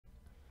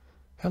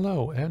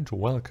Hello and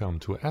welcome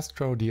to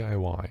Astro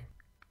DIY.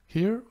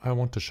 Here I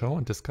want to show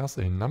and discuss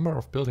a number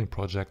of building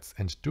projects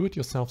and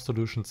do-it-yourself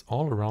solutions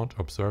all around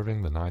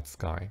observing the night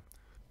sky.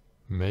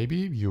 Maybe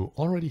you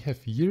already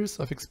have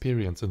years of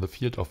experience in the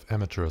field of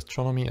amateur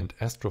astronomy and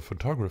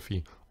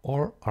astrophotography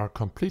or are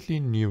completely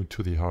new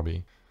to the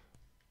hobby.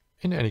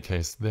 In any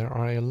case, there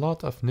are a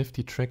lot of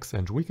nifty tricks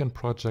and weekend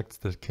projects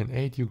that can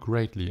aid you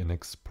greatly in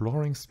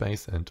exploring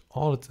space and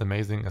all its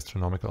amazing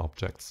astronomical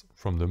objects,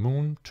 from the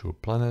moon to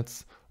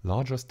planets,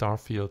 larger star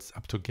fields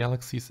up to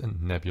galaxies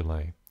and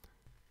nebulae.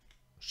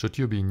 Should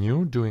you be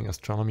new doing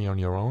astronomy on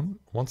your own?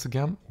 Once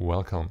again,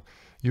 welcome.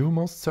 You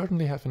most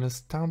certainly have an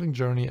astounding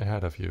journey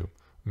ahead of you.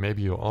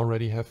 Maybe you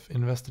already have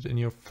invested in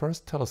your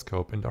first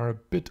telescope and are a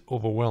bit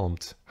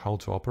overwhelmed how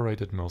to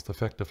operate it most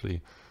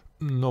effectively.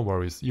 No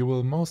worries, you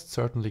will most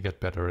certainly get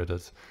better at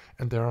it,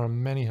 and there are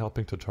many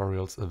helping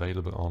tutorials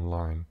available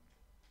online.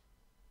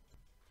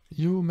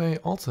 You may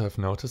also have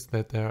noticed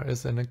that there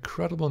is an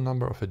incredible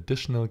number of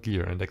additional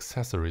gear and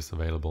accessories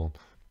available.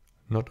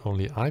 Not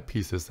only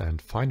eyepieces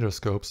and finder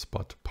scopes,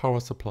 but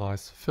power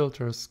supplies,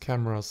 filters,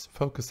 cameras,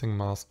 focusing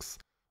masks,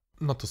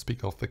 not to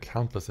speak of the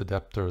countless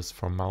adapters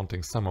for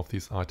mounting some of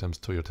these items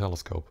to your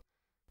telescope.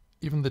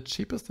 Even the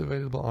cheapest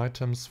available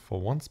items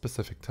for one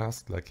specific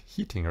task, like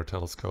heating your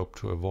telescope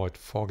to avoid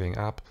fogging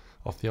up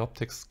of the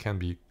optics, can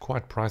be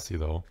quite pricey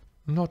though.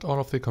 Not all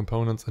of the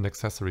components and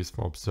accessories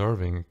for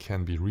observing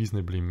can be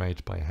reasonably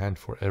made by hand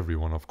for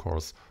everyone, of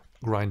course,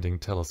 grinding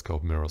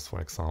telescope mirrors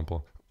for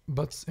example.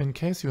 But in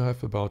case you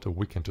have about a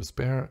weekend to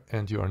spare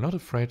and you are not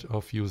afraid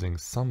of using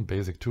some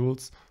basic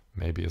tools,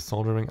 maybe a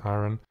soldering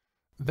iron,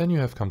 then you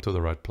have come to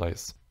the right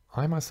place.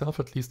 I myself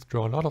at least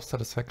draw a lot of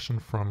satisfaction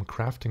from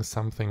crafting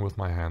something with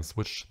my hands,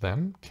 which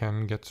then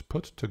can get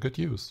put to good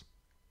use.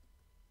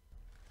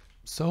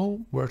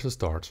 So, where to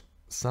start?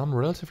 Some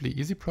relatively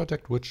easy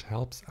project which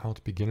helps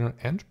out beginner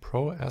and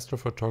pro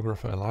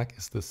astrophotographer alike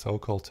is the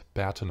so-called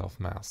Bahtinov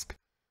Mask.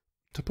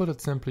 To put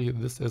it simply,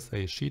 this is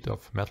a sheet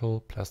of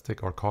metal,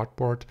 plastic or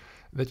cardboard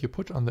that you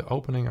put on the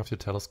opening of your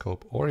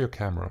telescope or your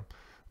camera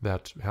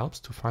that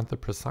helps to find the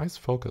precise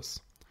focus.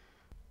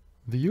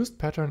 The used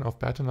pattern of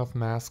Bahtinov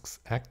masks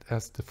act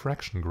as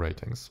diffraction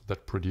gratings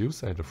that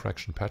produce a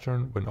diffraction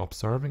pattern when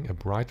observing a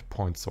bright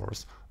point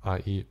source,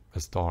 i.e. a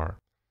star.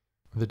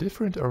 The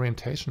different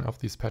orientation of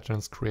these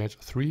patterns create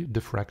three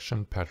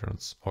diffraction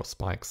patterns, or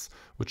spikes,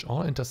 which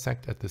all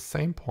intersect at the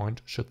same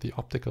point should the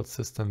optical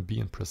system be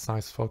in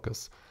precise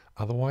focus.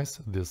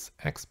 Otherwise, this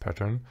X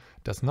pattern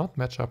does not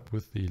match up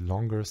with the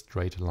longer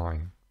straight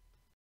line.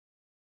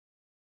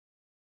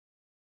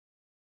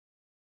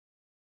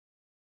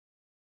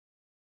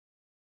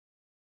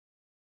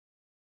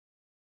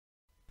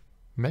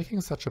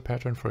 Making such a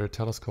pattern for your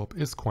telescope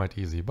is quite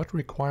easy, but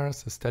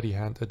requires a steady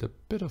hand and a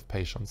bit of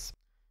patience.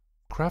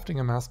 Crafting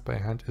a mask by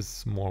hand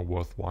is more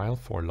worthwhile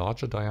for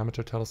larger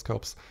diameter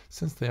telescopes,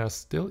 since they are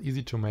still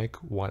easy to make,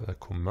 while a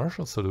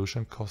commercial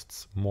solution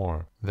costs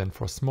more than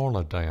for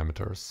smaller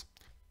diameters.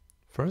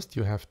 First,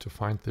 you have to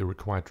find the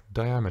required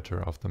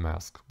diameter of the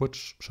mask,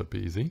 which should be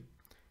easy.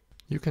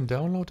 You can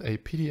download a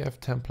PDF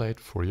template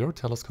for your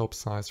telescope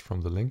size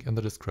from the link in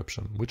the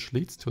description, which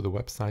leads to the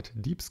website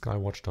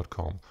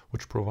deepskywatch.com,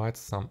 which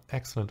provides some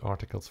excellent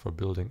articles for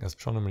building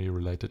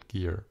astronomy-related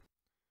gear.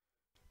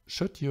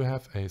 Should you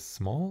have a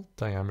small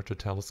diameter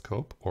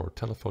telescope or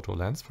telephoto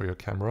lens for your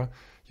camera,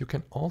 you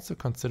can also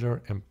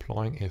consider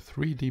employing a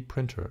 3D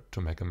printer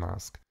to make a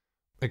mask.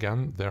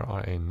 Again, there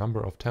are a number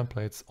of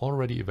templates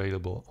already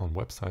available on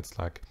websites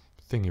like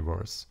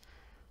Thingiverse.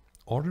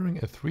 Ordering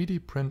a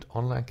 3D print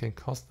online can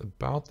cost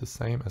about the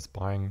same as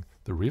buying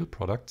the real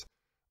product,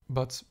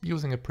 but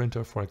using a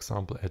printer, for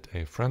example, at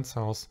a friend's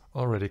house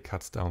already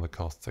cuts down the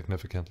cost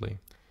significantly.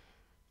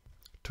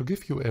 To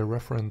give you a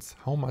reference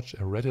how much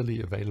a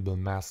readily available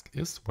mask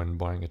is when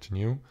buying it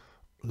new,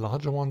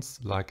 larger ones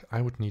like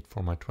I would need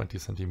for my 20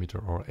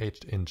 cm or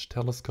 8-inch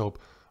telescope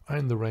are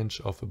in the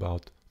range of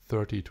about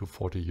 30 to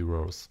 40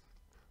 euros.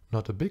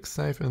 Not a big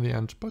save in the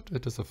end, but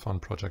it is a fun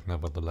project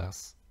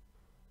nevertheless.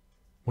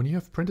 When you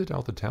have printed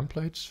out the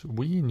template,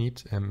 we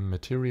need a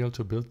material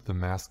to build the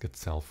mask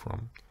itself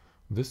from.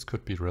 This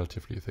could be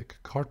relatively thick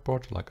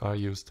cardboard like I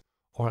used,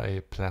 or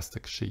a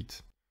plastic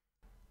sheet.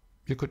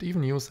 You could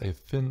even use a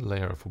thin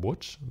layer of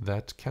wood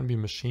that can be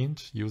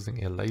machined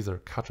using a laser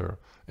cutter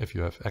if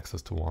you have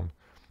access to one.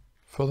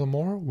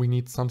 Furthermore, we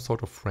need some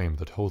sort of frame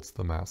that holds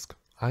the mask.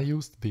 I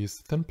used these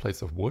thin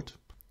plates of wood.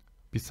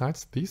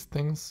 Besides these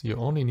things, you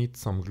only need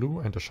some glue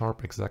and a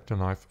sharp x-acto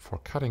knife for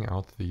cutting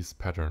out these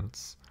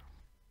patterns.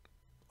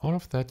 All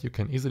of that you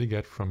can easily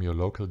get from your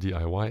local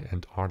DIY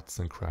and arts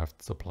and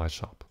crafts supply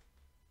shop.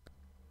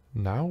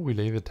 Now we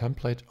lay the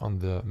template on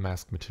the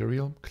mask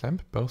material,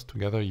 clamp both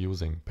together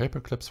using paper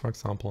clips for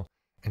example,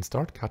 and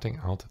start cutting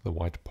out the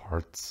white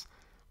parts.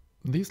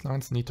 These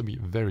lines need to be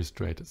very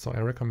straight, so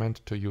I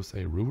recommend to use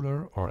a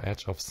ruler or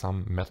edge of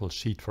some metal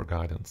sheet for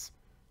guidance.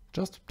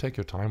 Just take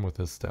your time with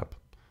this step.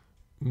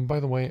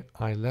 By the way,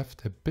 I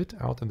left a bit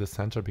out in the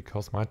center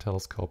because my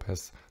telescope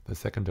has the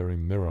secondary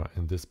mirror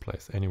in this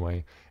place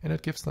anyway, and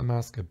it gives the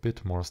mask a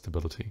bit more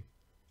stability.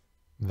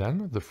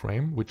 Then the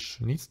frame, which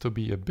needs to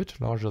be a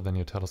bit larger than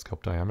your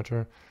telescope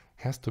diameter,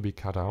 has to be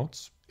cut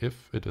out,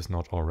 if it is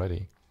not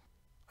already.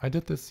 I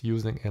did this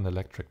using an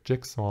electric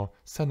jigsaw,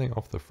 sanding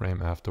off the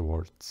frame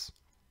afterwards.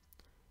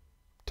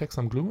 Take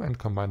some glue and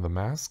combine the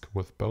mask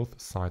with both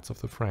sides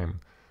of the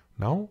frame.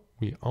 Now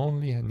we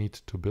only need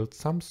to build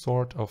some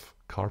sort of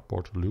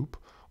cardboard loop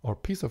or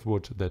piece of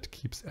wood that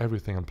keeps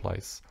everything in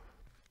place.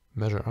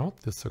 Measure out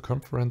the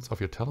circumference of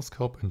your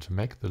telescope and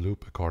make the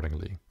loop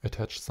accordingly.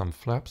 Attach some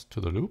flaps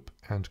to the loop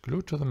and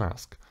glue to the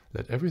mask.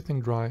 Let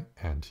everything dry,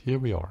 and here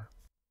we are.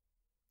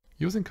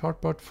 Using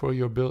cardboard for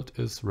your build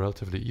is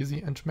relatively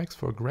easy and makes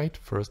for a great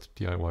first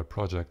DIY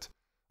project.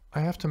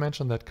 I have to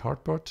mention that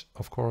cardboard,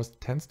 of course,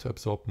 tends to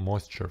absorb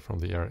moisture from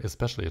the air,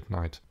 especially at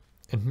night,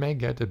 and may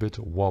get a bit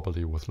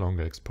wobbly with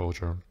longer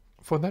exposure.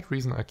 For that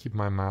reason I keep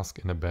my mask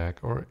in a bag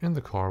or in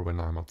the car when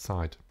I'm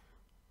outside.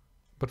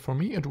 But for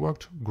me it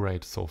worked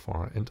great so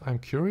far, and I'm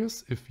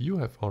curious if you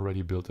have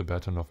already built a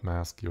Bahtinov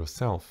mask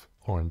yourself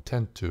or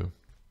intend to.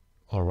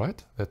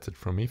 Alright, that's it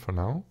from me for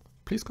now.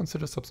 Please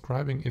consider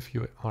subscribing if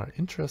you are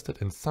interested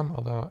in some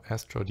other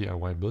Astro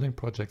DIY building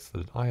projects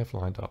that I have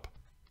lined up.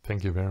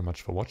 Thank you very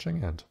much for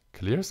watching and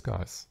clear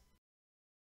skies!